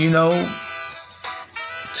just,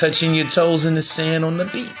 touching your toes in the sand on the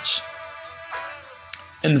beach.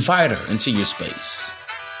 Invite her into your space.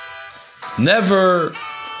 Never,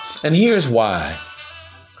 and here's why.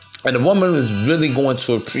 And the woman is really going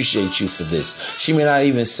to appreciate you for this. She may not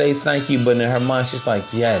even say thank you, but in her mind, she's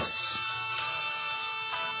like, yes.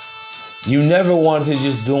 You never want to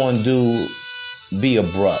just be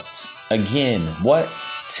abrupt. Again, what?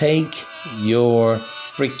 Take your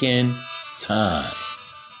freaking time.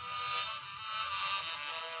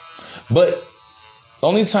 But the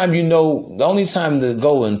only time to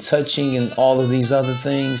go and touching and all of these other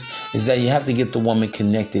things is that you have to get the woman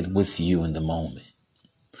connected with you in the moment.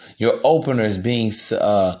 Your opener is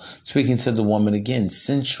speaking to the woman again,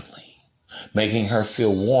 sensually, making her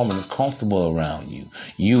feel warm and comfortable around you.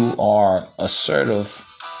 You are assertive.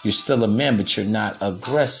 You're still a man, but you're not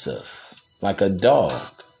aggressive, like a dog,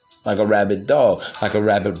 like a rabid dog, like a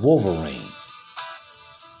rabid Wolverine.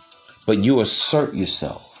 But you assert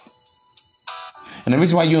yourself. And the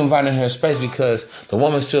reason why you invited her space because the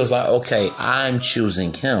woman feels like, okay, I'm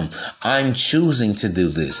choosing him. I'm choosing to do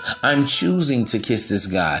this. I'm choosing to kiss this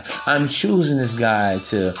guy. I'm choosing this guy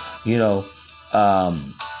to,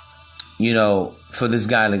 for this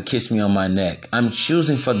guy to kiss me on my neck. I'm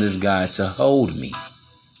choosing for this guy to hold me.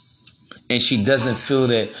 And she doesn't feel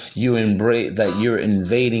that you're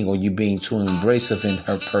invading or you being too embracive in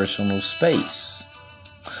her personal space.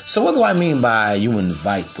 So what do I mean by you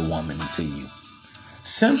invite the woman into you?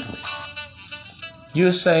 Simply,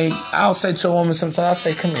 I'll say to a woman sometimes, I'll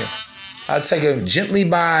say, come here. I'll take her gently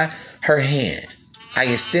by her hand. I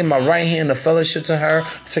extend my right hand of fellowship to her,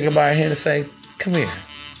 take her by her hand and say, come here.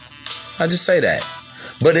 I'll just say that.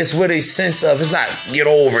 But it's with a sense of, it's not, get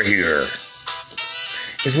over here.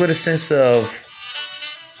 It's with a sense of,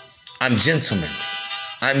 I'm gentlemanly.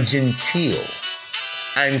 I'm genteel.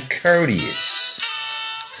 I'm courteous.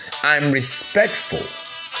 I'm respectful.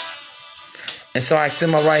 And so I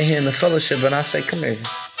extend my right hand in fellowship and I say, come here.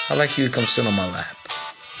 I'd like you to come sit on my lap.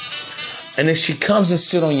 And if she comes and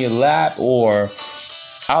sit on your lap, or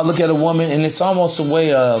I'll look at a woman and it's almost a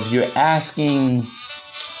way of you're asking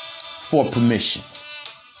for permission.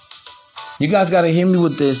 You guys got to hear me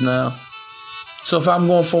with this now. So if I'm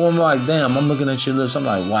going for a woman like, damn, I'm looking at your lips. I'm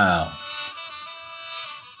like, wow.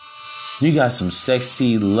 You got some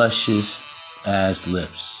sexy, luscious ass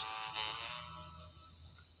lips.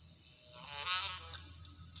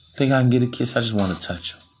 Think I can get a kiss? I just want to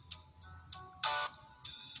touch them.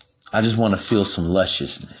 I just want to feel some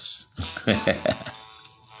lusciousness.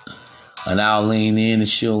 And I'll lean in and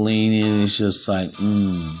she'll lean in and it's just like,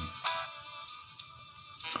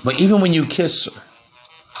 But even when you kiss her,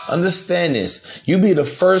 understand this. You be the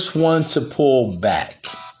first one to pull back.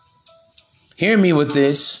 Hear me with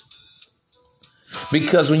this.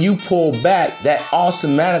 Because when you pull back, that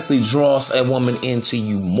automatically draws a woman into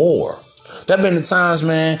you more. There have been the times,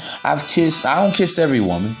 man, I don't kiss every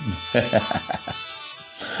woman.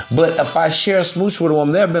 But if I share a smooch with a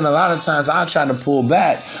woman, there have been a lot of times I try to pull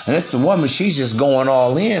back. And it's the woman, she's just going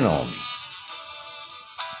all in on me.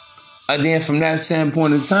 And then from that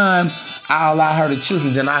standpoint of time, I allow her to choose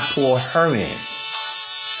me. Then I pull her in.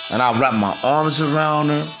 And I'll wrap my arms around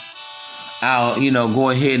her. I'll, go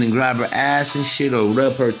ahead and grab her ass and shit or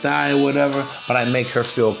rub her thigh or whatever, but I make her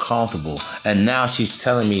feel comfortable. And now she's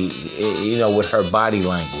telling me, with her body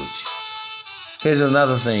language. Here's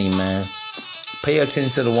another thing, man. Pay attention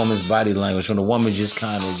to the woman's body language. When the woman just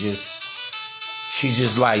she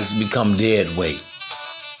just likes become dead weight.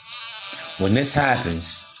 When this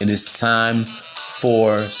happens, it is time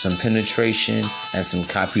for some penetration and some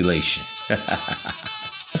copulation.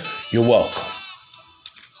 You're welcome.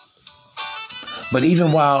 But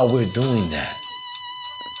even while we're doing that,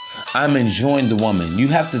 I'm enjoying the woman. You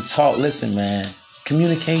have to talk. Listen, man.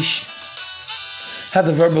 Communication. Have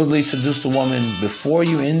to verbally seduce the woman before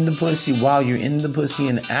you're in the pussy, while you're in the pussy,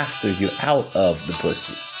 and after you're out of the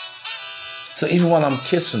pussy. So even while I'm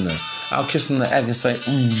kissing her, I'll kiss her on the neck and say,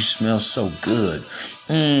 you smell so good.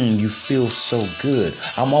 You feel so good.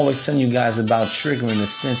 I'm always telling you guys about triggering the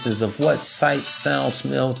senses of what? Sight, sound,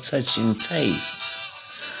 smell, touch, and taste.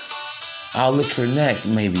 I'll lick her neck,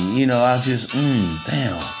 maybe. I'll just,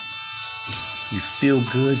 damn. You feel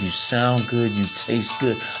good, you sound good, you taste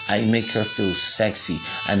good. I make her feel sexy.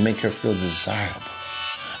 I make her feel desirable.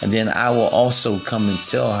 And then I will also come and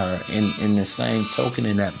tell her in the same token,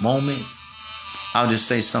 in that moment, I'll just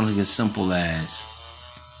say something as simple as,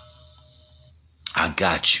 I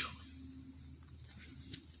got you.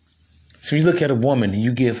 So you look at a woman and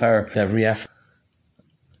you give her that reaffirmation.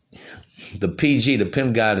 The PG, the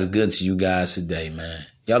pimp guide is good to you guys today, man.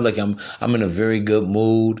 Y'all look, I'm in a very good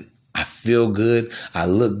mood. I feel good. I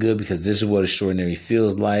look good because this is what extraordinary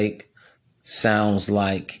feels like, sounds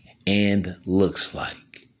like, and looks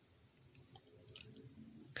like.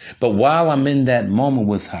 But while I'm in that moment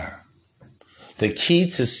with her, the key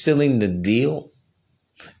to sealing the deal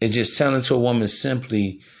is just telling to a woman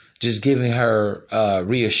simply, just giving her,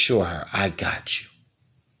 reassure her, I got you.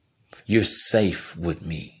 You're safe with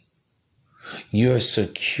me. You're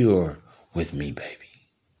secure with me, baby.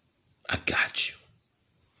 I got you.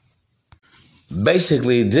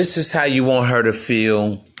 Basically, this is how you want her to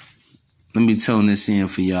feel. Let me tune this in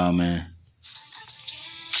for y'all, man.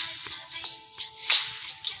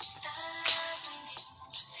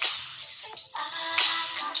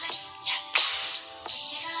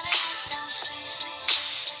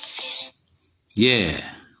 Yeah,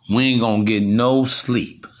 we ain't gonna get no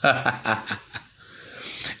sleep.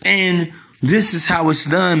 And this is how it's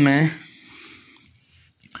done, man.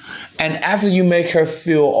 And after you make her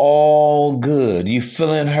feel all good, you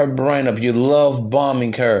filling her brain up, you love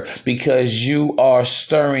bombing her because you are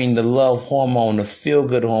stirring the love hormone, the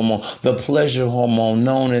feel-good hormone, the pleasure hormone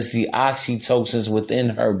known as the oxytocins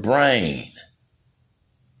within her brain.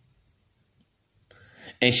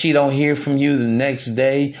 And she don't hear from you the next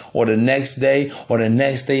day or the next day or the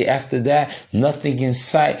next day after that, nothing in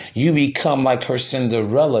sight. You become like her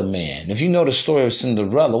Cinderella man. If you know the story of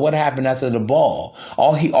Cinderella, what happened after the ball?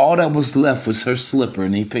 All that was left was her slipper,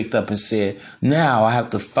 and he picked up and said, now I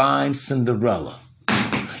have to find Cinderella.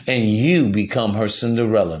 And you become her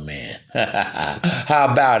Cinderella man. How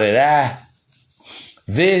about it,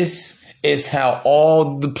 This is how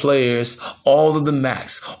all the players, all of the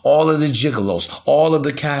Macs, all of the gigolos, all of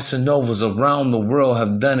the Casanovas around the world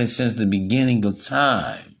have done it since the beginning of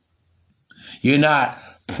time. You're not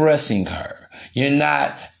pressing her. You're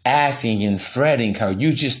not asking and fretting her.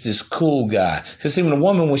 You're just this cool guy. Because even a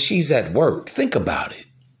woman, when she's at work, think about it.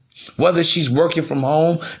 Whether she's working from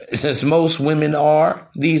home, as most women are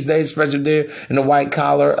these days, especially if they're in the white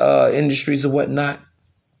collar industries or whatnot.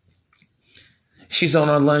 She's on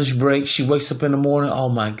her lunch break. She wakes up in the morning. Oh,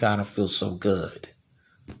 my God, I feel so good.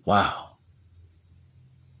 Wow.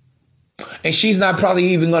 And she's not probably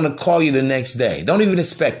even going to call you the next day. Don't even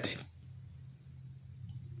expect it.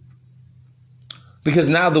 Because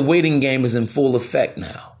now the waiting game is in full effect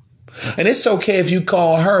now. And it's okay if you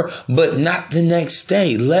call her, but not the next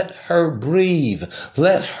day. Let her breathe.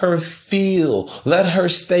 Let her feel. Let her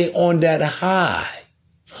stay on that high.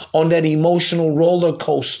 On that emotional roller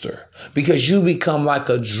coaster, because you become like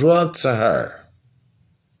a drug to her.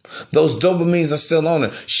 Those dopamines are still on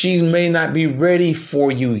her. She may not be ready for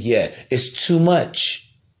you yet. It's too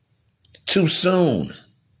much. Too soon.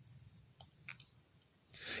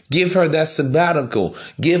 Give her that sabbatical.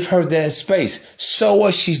 Give her that space. So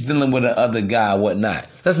what, she's dealing with another guy, whatnot.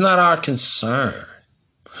 That's not our concern.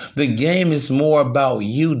 The game is more about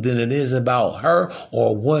you than it is about her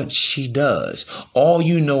or what she does. All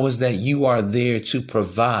you know is that you are there to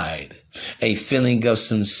provide a feeling of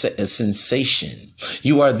some sensation.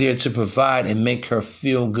 You are there to provide and make her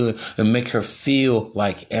feel good and make her feel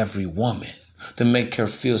like every woman. To make her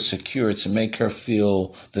feel secure, to make her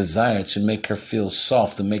feel desired, to make her feel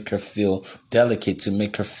soft, to make her feel delicate, to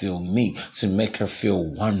make her feel meek, to make her feel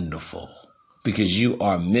wonderful. Because you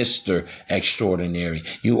are Mr. Extraordinary.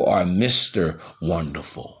 You are Mr.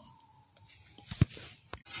 Wonderful.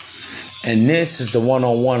 And this is the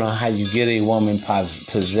one-on-one on how you get a woman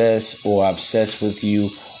possessed or obsessed with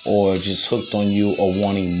you or just hooked on you or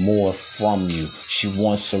wanting more from you. She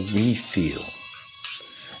wants a refill.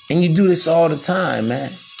 And you do this all the time,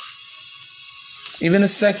 man. Even the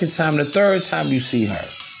second time, the third time you see her.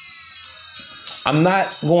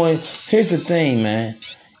 Here's the thing, man.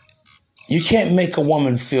 You can't make a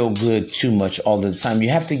woman feel good too much all the time. You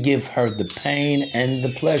have to give her the pain and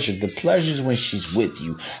the pleasure. The pleasure is when she's with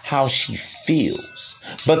you, how she feels.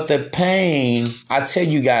 But the pain, I tell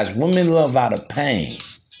you guys, women love out of pain.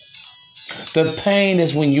 The pain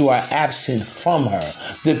is when you are absent from her.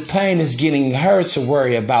 The pain is getting her to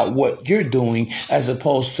worry about what you're doing as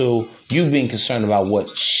opposed to you being concerned about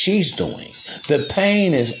what she's doing. The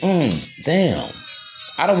pain is, damn.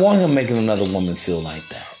 I don't want him making another woman feel like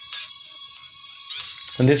that.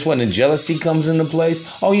 And this when the jealousy comes into place.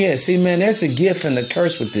 Oh yeah, see man, there's a gift and a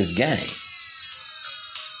curse with this game.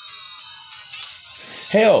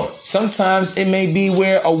 Hell, sometimes it may be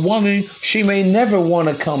where a woman, she may never want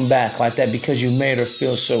to come back like that because you made her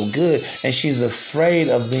feel so good and she's afraid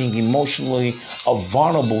of being emotionally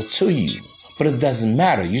vulnerable to you. But it doesn't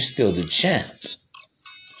matter. You're still the champ.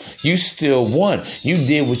 You still won. You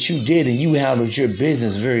did what you did and you handled your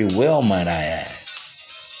business very well, might I add.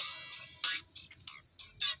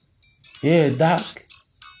 Yeah, Doc.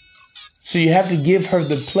 So you have to give her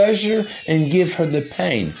the pleasure and give her the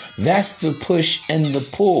pain. That's the push and the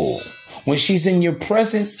pull. When she's in your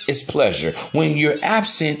presence, it's pleasure. When you're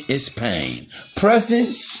absent, it's pain.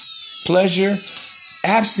 Presence, pleasure,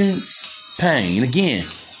 absence, pain. Again,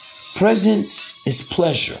 presence is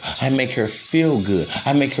pleasure. I make her feel good.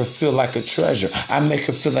 I make her feel like a treasure. I make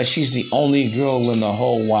her feel like she's the only girl in the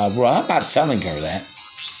whole wide world. I'm not telling her that.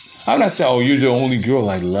 I'm not saying, oh, you're the only girl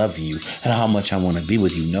I love you and how much I want to be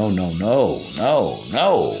with you. No.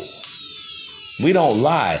 We don't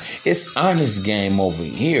lie. It's honest game over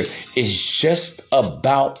here. It's just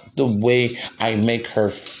about the way I make her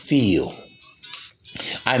feel.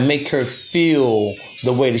 I make her feel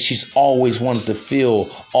the way that she's always wanted to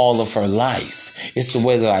feel all of her life. It's the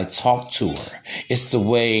way that I talk to her. It's the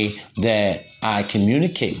way that I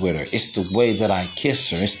communicate with her. It's the way that I kiss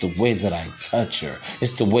her. It's the way that I touch her.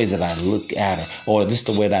 It's the way that I look at her. Or it's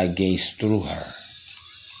the way that I gaze through her.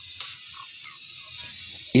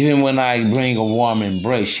 Even when I bring a warm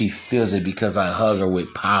embrace, she feels it because I hug her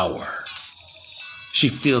with power. She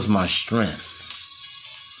feels my strength.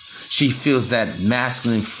 She feels that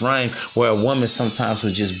masculine frame where a woman sometimes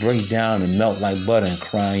would just break down and melt like butter and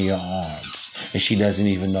cry in your arms. And she doesn't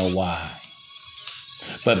even know why.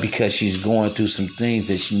 But because she's going through some things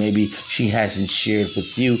that she hasn't shared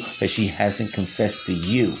with you, that she hasn't confessed to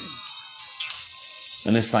you.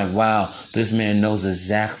 And it's like, wow, this man knows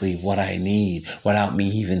exactly what I need without me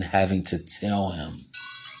even having to tell him.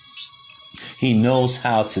 He knows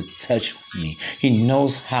how to touch me. He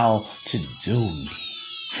knows how to do me.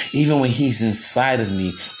 Even when he's inside of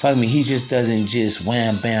me, fuck me, he just doesn't just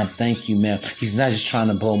wham, bam, thank you, man. He's not just trying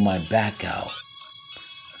to blow my back out.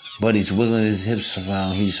 But he's wiggling his hips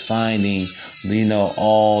around. He's finding,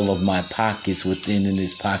 all of my pockets within in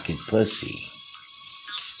his pocket pussy.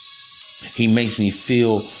 He makes me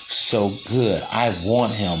feel so good. I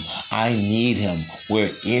want him. I need him.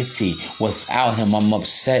 Where is he? Without him, I'm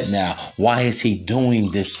upset now. Why is he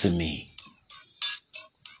doing this to me?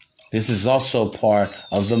 This is also part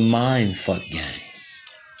of the mind fuck game.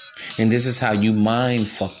 And this is how you mind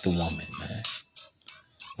fuck the woman, man.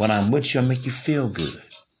 When I'm with you, I make you feel good.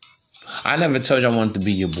 I never told you I wanted to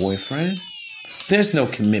be your boyfriend. There's no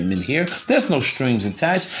commitment here. There's no strings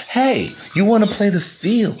attached. Hey, you want to play the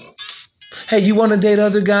field. Hey, you want to date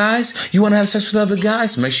other guys? You want to have sex with other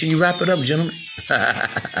guys? Make sure you wrap it up, gentlemen.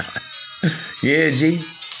 Yeah, G.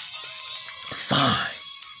 Fine.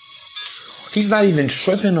 He's not even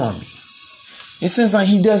tripping on me. It seems like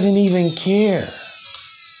he doesn't even care.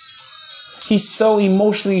 He's so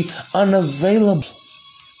emotionally unavailable.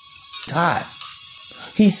 It's hot.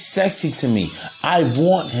 He's sexy to me. I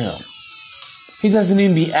want him. He doesn't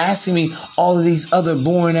even be asking me all of these other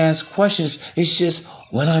boring ass questions. It's just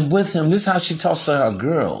when I'm with him, this is how she talks to her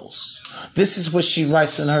girls. This is what she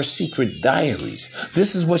writes in her secret diaries.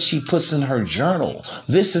 This is what she puts in her journal.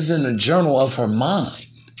 This is in the journal of her mind.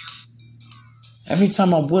 Every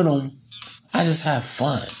time I'm with him, I just have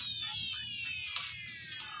fun.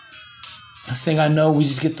 Next thing I know, we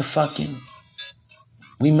just get the fucking.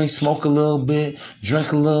 We may smoke a little bit,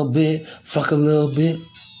 drink a little bit, fuck a little bit.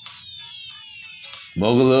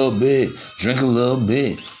 Smoke a little bit, drink a little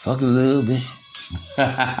bit, fuck a little bit.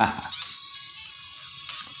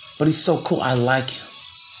 But he's so cool. I like him.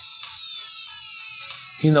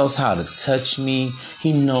 He knows how to touch me.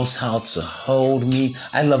 He knows how to hold me.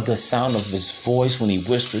 I love the sound of his voice when he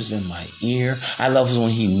whispers in my ear. I love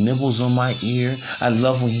when he nibbles on my ear. I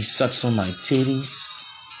love when he sucks on my titties.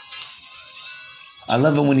 I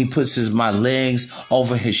love it when he puts my legs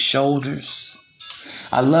over his shoulders.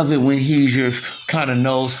 I love it when he just kind of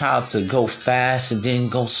knows how to go fast and then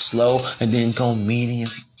go slow and then go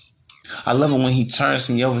medium. I love it when he turns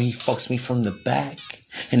me over, he fucks me from the back,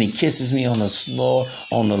 and he kisses me on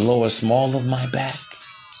the lower small of my back.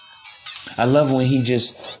 I love when he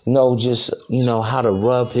just how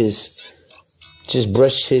to just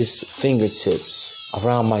brush his fingertips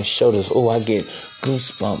around my shoulders. Oh, I get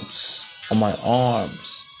goosebumps on my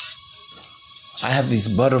arms. I have these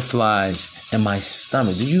butterflies in my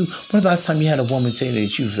stomach. When's the last time you had a woman tell you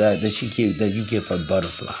that you give her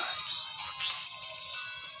butterflies?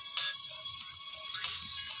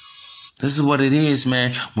 This is what it is,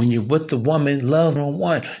 man. When you're with the woman, love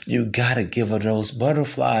one, you gotta give her those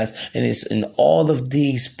butterflies. And it's in all of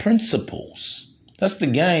these principles. That's the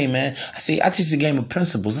game, man. I teach the game of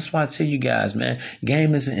principles. That's why I tell you guys, man,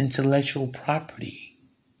 game is an intellectual property.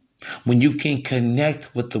 When you can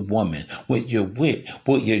connect with the woman, with your wit,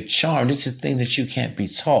 with your charm, this is a thing that you can't be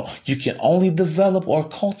taught. You can only develop or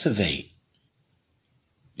cultivate.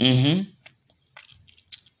 Game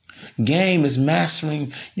is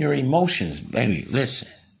mastering your emotions. Baby, listen.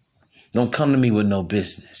 Don't come to me with no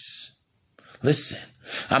business. Listen,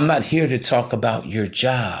 I'm not here to talk about your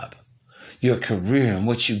job, your career, and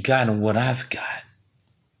what you got and what I've got.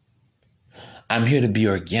 I'm here to be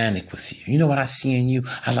organic with you. You know what I see in you?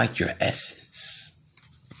 I like your essence.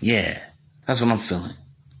 Yeah, that's what I'm feeling.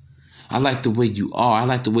 I like the way you are. I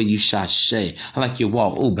like the way you sashay. I like your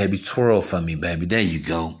walk. Oh, baby, twirl for me, baby. There you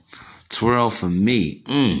go. Twirl for me.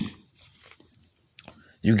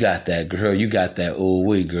 You got that, girl. You got that. Oh,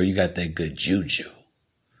 wait, girl. You got that good juju.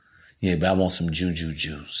 Yeah, but I want some juju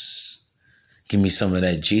juice. Give me some of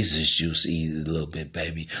that Jesus juice. Eat a little bit,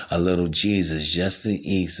 baby. A little Jesus just to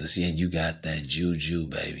ease us. Yeah, you got that juju,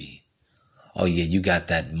 baby. Oh, yeah, you got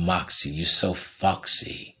that moxie. You're so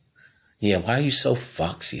foxy. Yeah, why are you so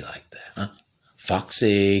foxy like that, huh?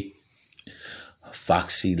 Foxy.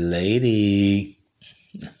 Foxy lady.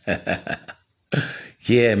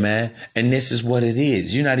 Yeah, man. And this is what it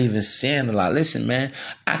is. You're not even saying a lot. Listen, man,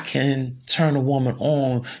 I can turn a woman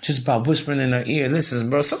on just by whispering in her ear. Listen,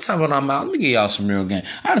 bro, sometimes when I'm out, let me give y'all some real game.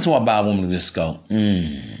 I just walk by a woman and just go,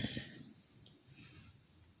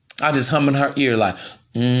 I just hum in her ear like,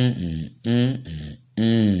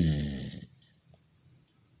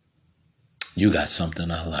 You got something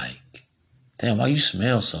I like. Damn, why you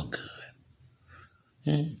smell so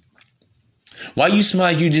good? Why you smell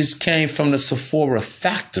like you just came from the Sephora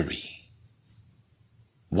factory?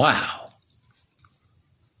 Wow.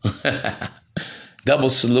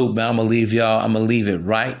 Double salute, man. I'm going to leave y'all. I'm going to leave it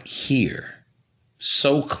right here.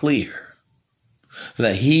 So clear.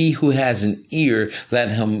 That he who has an ear,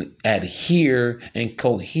 let him adhere and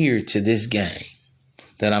cohere to this game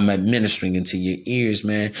that I'm administering into your ears,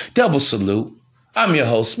 man. Double salute. I'm your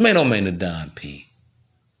host, Mano Mano Don P.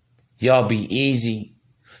 Y'all be easy.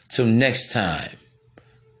 Till next time.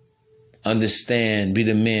 Understand, be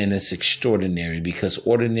the man that's extraordinary, because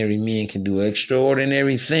ordinary men can do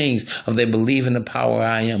extraordinary things if they believe in the power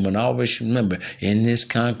I am. And always remember, in this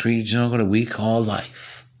concrete jungle that we call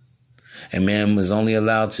life, a man was only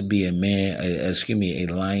allowed to be a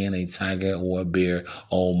lion, a tiger, or a bear,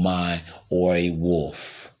 oh my, or a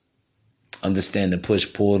wolf. Understand the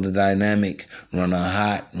push-pull, the dynamic, run a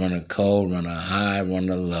hot, run a cold, run a high, run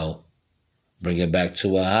a low. Bring it back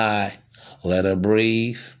to a high. Let her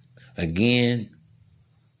breathe. Again,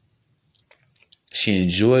 she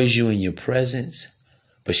enjoys you in your presence,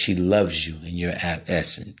 but she loves you in your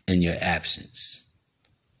absence.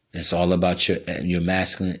 It's all about your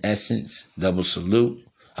masculine essence. Double salute.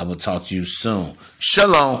 I will talk to you soon.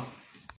 Shalom.